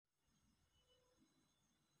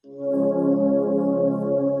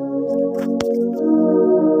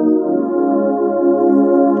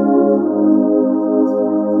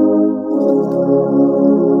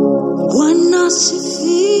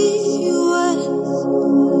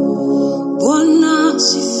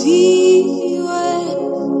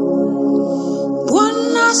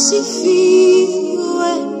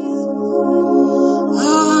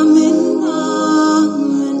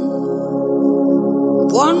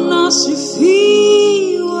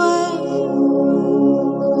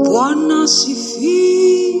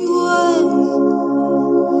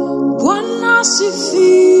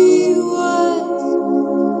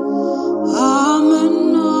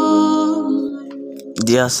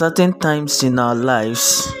There are certain times in our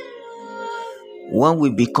lives when we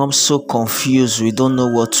become so confused we don't know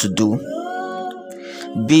what to do,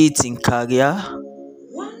 be it in career,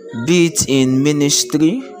 be it in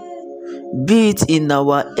ministry, be it in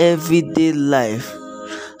our everyday life,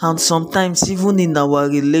 and sometimes even in our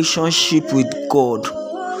relationship with God.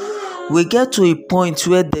 We get to a point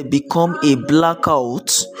where they become a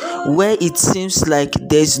blackout, where it seems like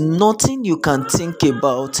there's nothing you can think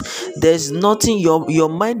about, there's nothing, your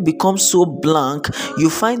mind becomes so blank, you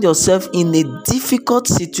find yourself in a difficult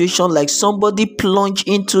situation, like somebody plunged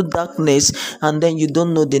into darkness, and then you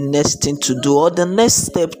don't know the next thing to do or the next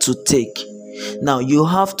step to take. Now you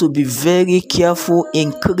have to be very careful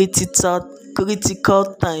in critical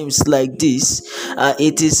times like this.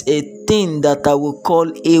 It is a thing that I will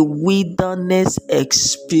call a wilderness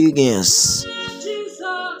experience.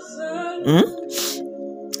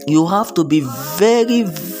 You have to be very,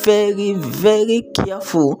 very, very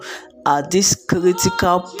careful at this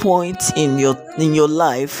critical point in your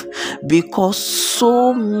life, because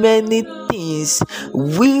so many things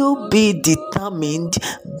will be determined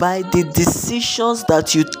by the decisions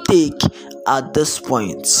that you take at this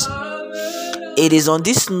point. It is on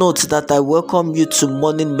this note that I welcome you to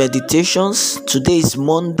morning meditations. Today is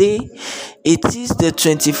Monday. It is the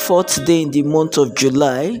 24th day in the month of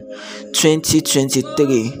July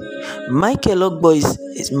 2023. Michael Ogbo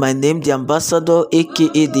is my name, the ambassador,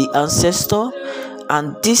 aka the ancestor,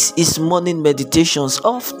 and this is morning meditations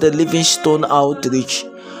of the Livingstone Outreach.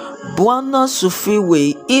 Bwana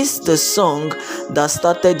Sufiwe is the song that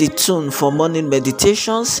started the tune for morning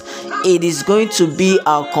meditations. It is going to be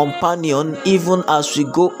our companion even as we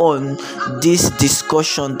go on this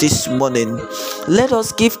discussion this morning. Let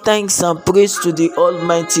us give thanks and praise to the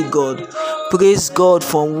Almighty God. Praise God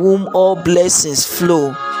from whom all blessings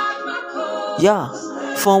flow.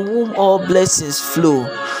 From whom all blessings flow.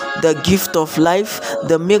 The gift of life,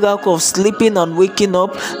 the miracle of sleeping and waking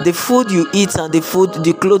up, the food you eat and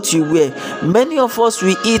the clothes you wear. Many of us,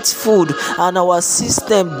 we eat food and our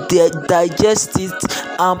system digest it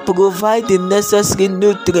and provide the necessary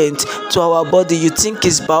nutrients to our body. You think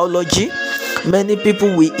it's biology? Many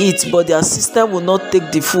people will eat, but their system will not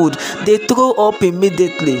take the food. They throw up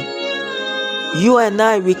immediately. You and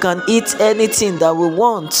I, we can eat anything that we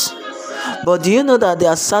want. But do you know that there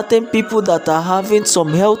are certain people that are having some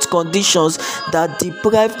health conditions that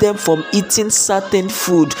deprive them from eating certain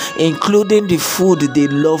food, including the food they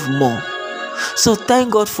love more? So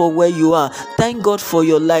thank God for where you are. Thank God for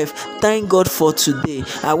your life. Thank God for today.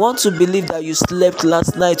 I want to believe that you slept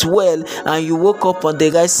last night well and you woke up on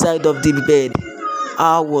the right side of the bed.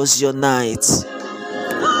 How was your night?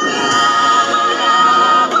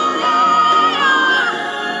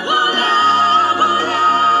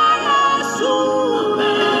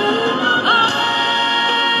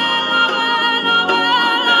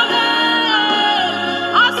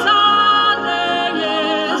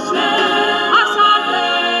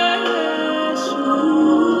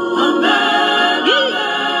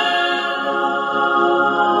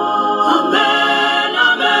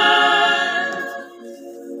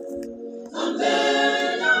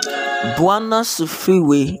 Bwana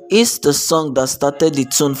Sufiwe is the song that started the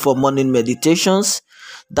tune for morning meditations.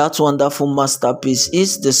 That wonderful masterpiece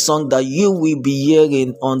is the song that you will be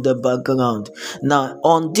hearing on the background. Now,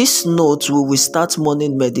 on this note, we will start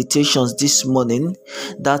morning meditations this morning.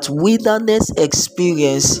 That wilderness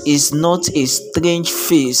experience is not a strange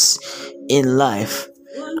phase in life.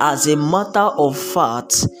 As a matter of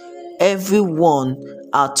fact, everyone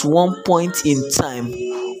at one point in time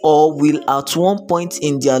or will at one point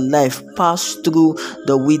in their life pass through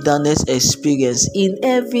the wilderness experience in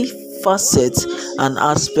every facet and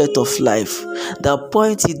aspect of life. The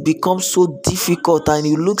point it becomes so difficult and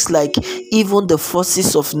it looks like even the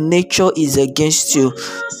forces of nature is against you.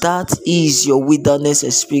 That is your wilderness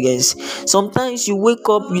experience. Sometimes you wake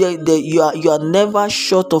up, you are never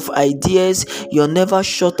short of ideas, you're never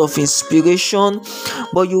short of inspiration,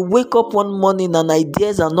 but you wake up one morning and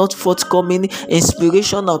ideas are not forthcoming,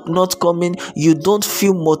 inspiration are not coming, you don't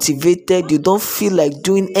feel motivated, you don't feel like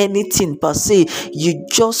doing anything per se, you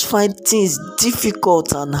just find find things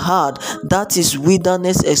difficult and hard, that is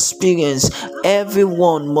wilderness experience.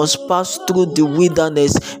 Everyone must pass through the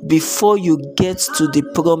wilderness before you get to the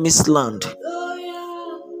promised land.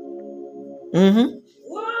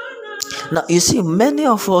 Now, you see, many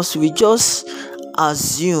of us, we just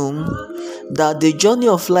assume that the journey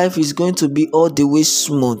of life is going to be all the way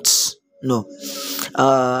smooth. No.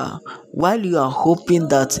 While you are hoping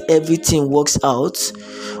that everything works out,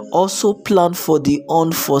 also plan for the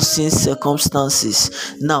unforeseen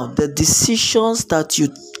circumstances. Now, the decisions that you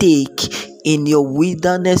take in your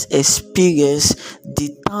wilderness experience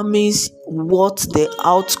determines what the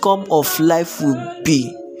outcome of life will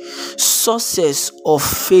be. Success or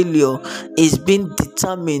failure is being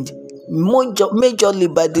determined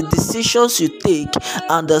majorly by the decisions you take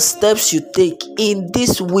and the steps you take in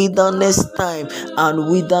this wilderness time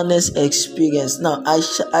and wilderness experience. Now, I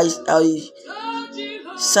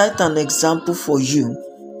cite an example for you,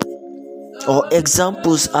 or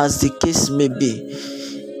examples as the case may be.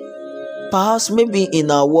 Perhaps maybe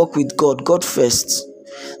in our work with God first,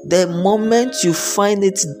 the moment you find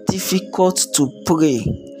it difficult to pray,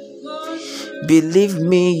 believe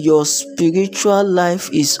me, your spiritual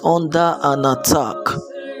life is under an attack.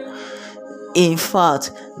 In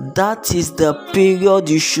fact, that is the period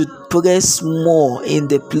you should press more in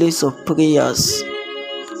the place of prayers.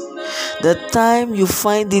 The time you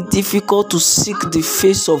find it difficult to seek the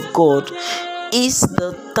face of God is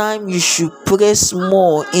the time you should press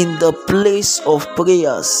more in the place of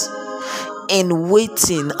prayers, in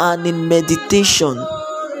waiting and in meditation.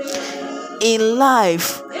 In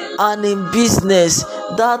life and in business,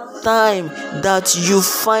 that time that you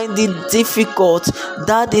find it difficult,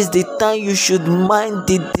 that is the time you should mind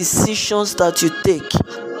the decisions that you take.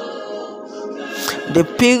 The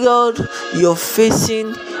period you're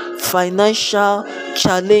facing financial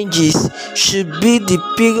challenges should be the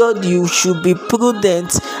period you should be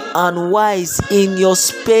prudent and wise in your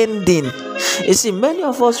spending. You see, many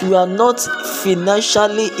of us, we are not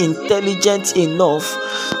financially intelligent enough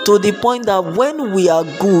to the point that when we are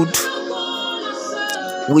good,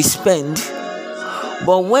 we spend.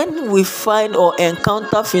 But when we find or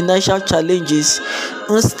encounter financial challenges,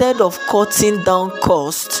 instead of cutting down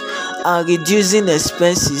costs and reducing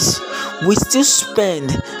expenses, we still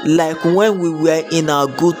spend like when we were in our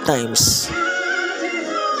good times.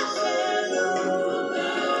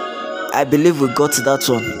 I believe we got that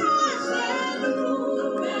one.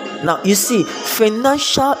 Now, you see,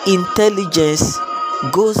 financial intelligence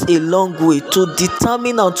goes a long way to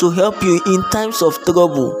determine and to help you in times of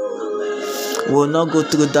trouble. We will not go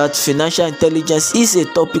through that. Financial intelligence is a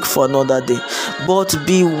topic for another day. But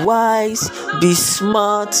be wise, be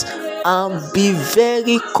smart, and be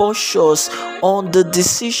very cautious on the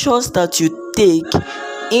decisions that you take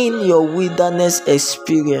in your wilderness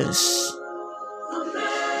experience.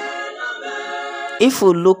 If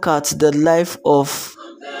we look at the life of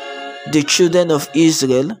the children of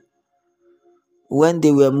Israel when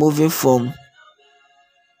they were moving from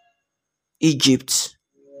Egypt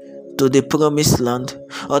to the promised land,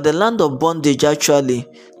 or the land of bondage actually,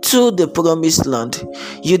 to the promised land,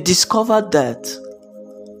 you discover that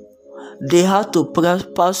they had to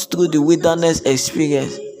pass through the wilderness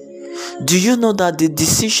experience. Do you know that the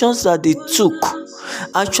decisions that they took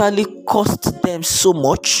actually cost them so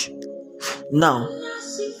much? Now,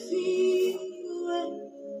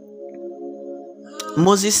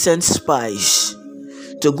 Moses sent spies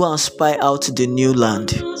to go and spy out the new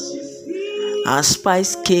land, and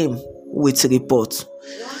spies came with reports.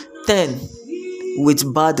 10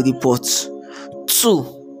 with bad reports,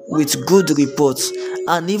 2 with good reports,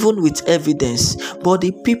 and even with evidence. But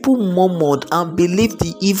the people murmured and believed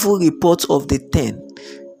the evil report of the 10.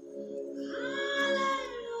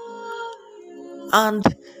 And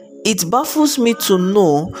it baffles me to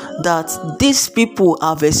know that these people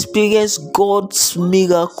have experienced God's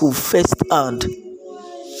miracle firsthand.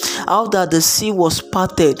 How that the sea was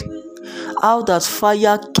parted, how that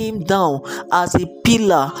fire came down as a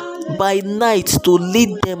pillar by night to lead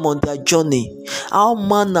them on their journey, how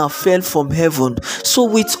manna fell from heaven. So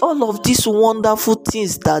with all of these wonderful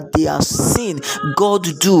things that they have seen God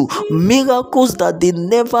do, miracles that they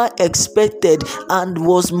never expected and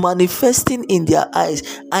was manifesting in their eyes,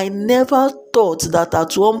 I never thought that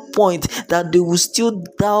at one point that they will still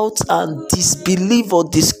doubt and disbelieve or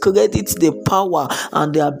discredit the power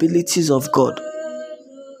and the abilities of God.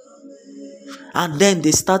 And then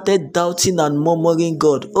they started doubting and murmuring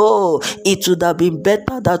God. Oh, it would have been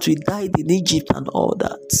better that we died in Egypt and all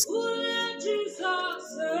that.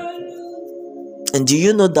 And do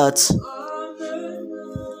you know that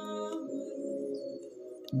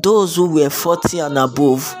those who were 40 and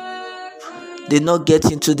above, did not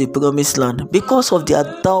get into the promised land? Because of their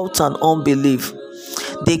doubt and unbelief.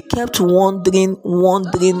 They kept wandering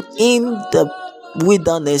in the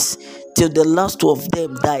wilderness till the last two of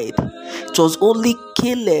them died. It was only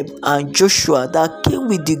Caleb and Joshua that came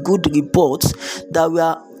with the good reports that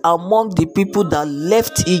were among the people that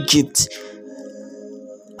left Egypt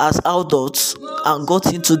as adults and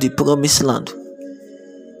got into the promised land.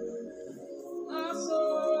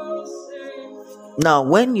 Now,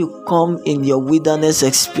 when you come in your wilderness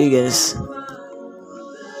experience,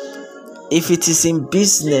 if it is in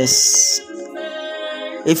business,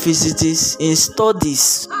 if it is in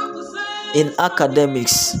studies, in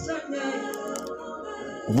academics,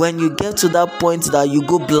 when you get to that point that you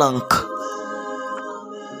go blank,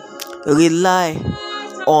 rely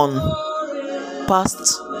on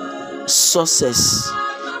past success,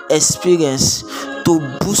 experience to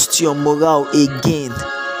boost your morale again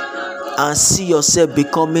and see yourself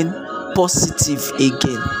becoming positive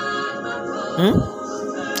again.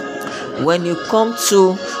 When you come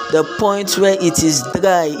to the point where it is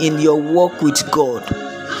dry in your walk with God,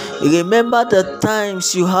 remember the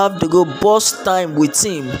times you have the robust time with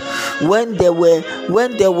Him, when there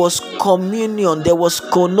was communion, there was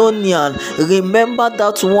koinonia. Remember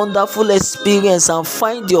that wonderful experience and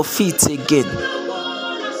find your feet again.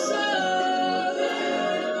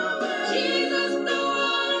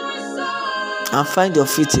 And find your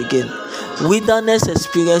feet again. Wilderness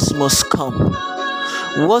experience must come.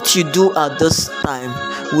 What you do at this time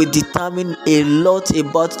will determine a lot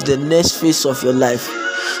about the next phase of your life.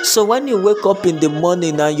 So when you wake up in the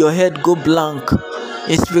morning and your head go blank,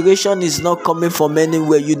 inspiration is not coming from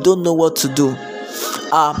anywhere, you don't know what to do.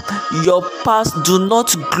 Your past, do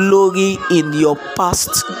not glory in your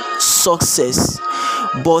past success,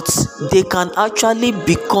 but they can actually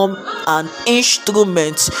become an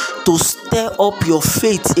instrument to stir up your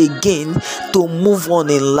faith again to move on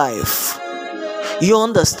in life. You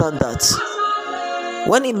understand that?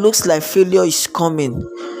 When it looks like failure is coming,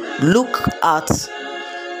 look at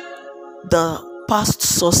the past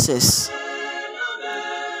success,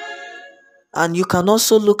 and you can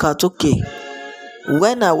also look at, okay,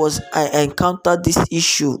 when I encountered this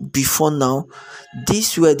issue before now,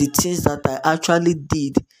 these were the things that I actually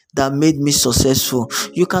did that made me successful.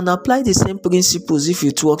 You can apply the same principles if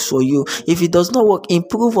it works for you. If it does not work,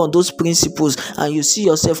 improve on those principles and you see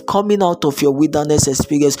yourself coming out of your wilderness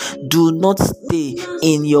experience. Do not stay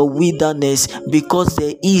in your wilderness, because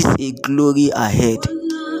there is a glory ahead.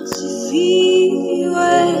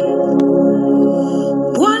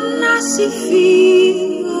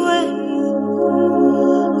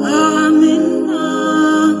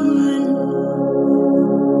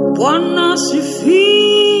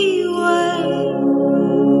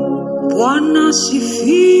 Bwana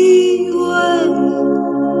sifiwe,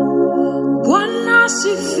 Bwana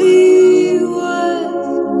sifiwe,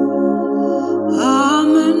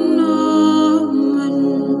 amen, amen,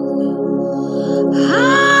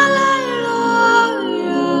 hallelujah,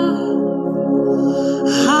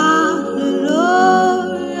 hallelujah.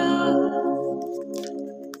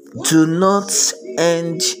 Do not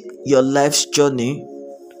end your life's journey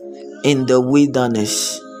in the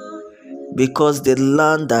wilderness, because the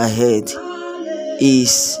land ahead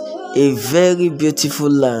is a very beautiful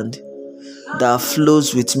land that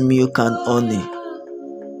flows with milk and honey.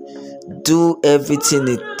 Do everything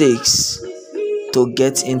it takes to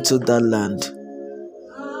get into that land.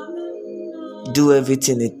 Do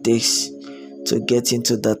everything it takes to get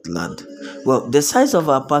into that land. Well, the size of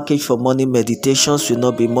our package for morning meditations will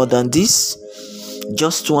not be more than this.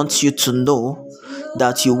 Just want you to know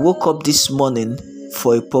that you woke up this morning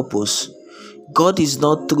for a purpose. God is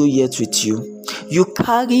not through yet with you. You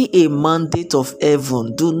carry a mandate of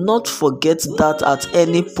heaven. Do not forget that at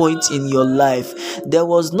any point in your life. There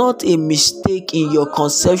was not a mistake in your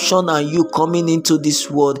conception and you coming into this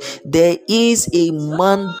world. There is a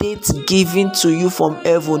mandate given to you from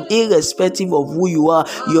heaven, irrespective of who you are,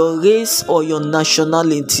 your race or your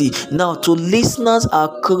nationality. Now, to listeners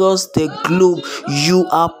across the globe, you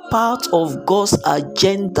are part of God's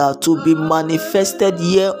agenda to be manifested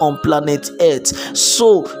here on planet Earth.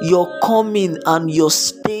 So your coming and your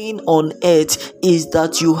staying on earth is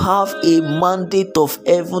that you have a mandate of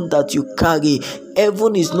heaven that you carry.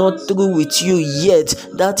 Heaven is not through with you yet.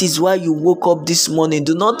 That is why you woke up this morning.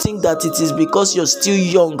 Do not think that it is because you're still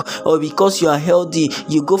young or because you are healthy,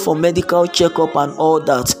 you go for medical checkup and all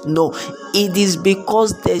that. No, it is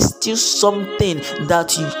because there's still something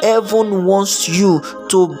that heaven wants you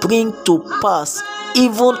to bring to pass,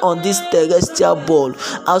 even on this terrestrial ball.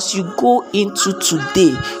 As you go into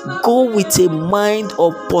today, go with a mind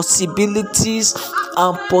of possibilities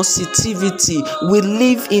and positivity. We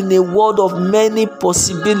live in a world of many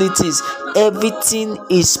possibilities. Everything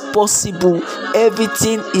is possible,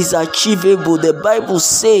 everything is achievable. The Bible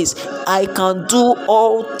says, I can do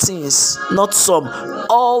all things, not some,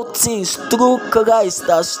 all things through Christ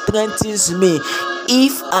that strengthens me.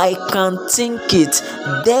 If I can think it,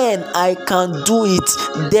 then I can do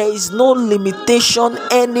it. There is no limitation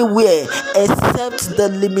anywhere except the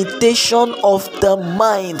limitation of the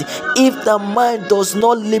mind. If the mind does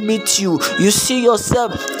not limit you, you see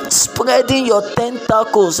yourself spreading your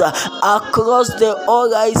tentacles across the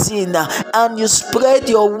horizon, and you spread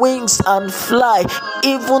your wings and fly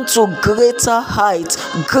even to greater heights.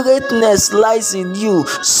 Greatness lies in you,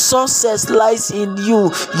 success lies in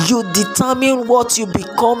you. You determine what you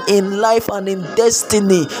become in life and in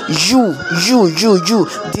destiny. You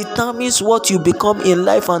determines what you become in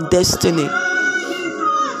life and destiny.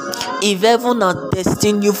 If heaven has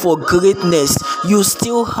destined you for greatness, you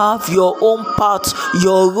still have your own part,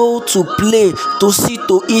 your role to play, to see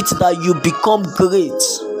to it that you become great.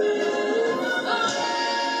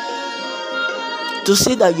 To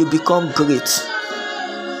see that you become great.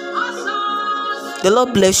 The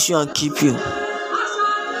Lord bless you and keep you.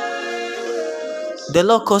 The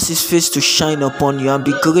Lord cause his face to shine upon you and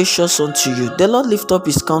be gracious unto you. The Lord lift up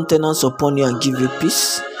his countenance upon you and give you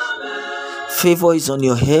peace. Favor is on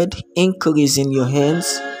your head, increase in your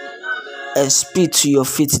hands, and speed to your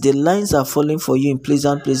feet. The lines are falling for you in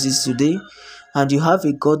pleasant places today, and you have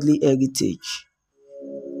a godly heritage.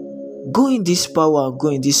 Go in this power, go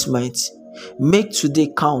in this might. Make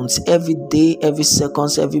today count. Every day, every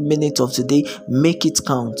second, every minute of today, make it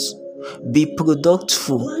count. Be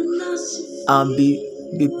productive and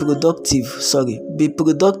be productive. Be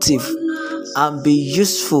productive and be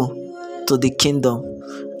useful to the kingdom,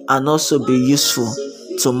 and also be useful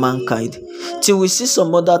to mankind. Till we see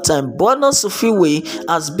some other time. Bwana Sufiwe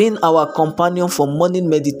has been our companion for morning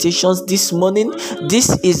meditations this morning. This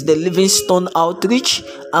is the Livingstone Outreach,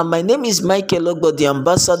 and my name is Michael Ogbo, the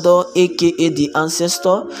ambassador, aka the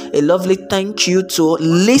ancestor. A lovely thank you to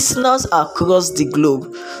listeners across the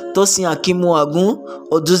globe. Tosin Akimu Agun,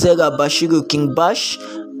 Oduzera Bashiru King Bash,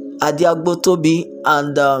 Adiagbo Tobi,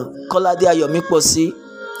 and Kolade Ayomikposi,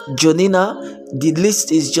 Jonina. The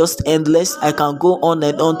list is just endless. I can go on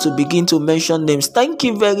and on to begin to mention names. Thank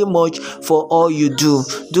you very much for all you do.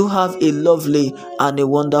 Do have a lovely and a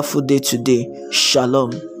wonderful day today.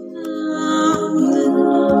 Shalom.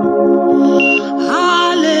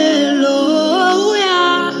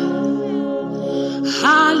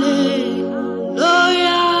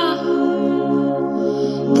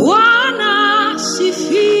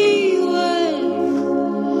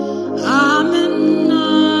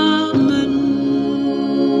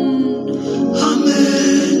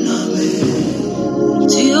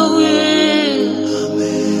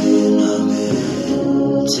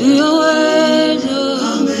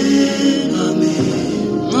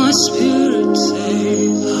 Spirit.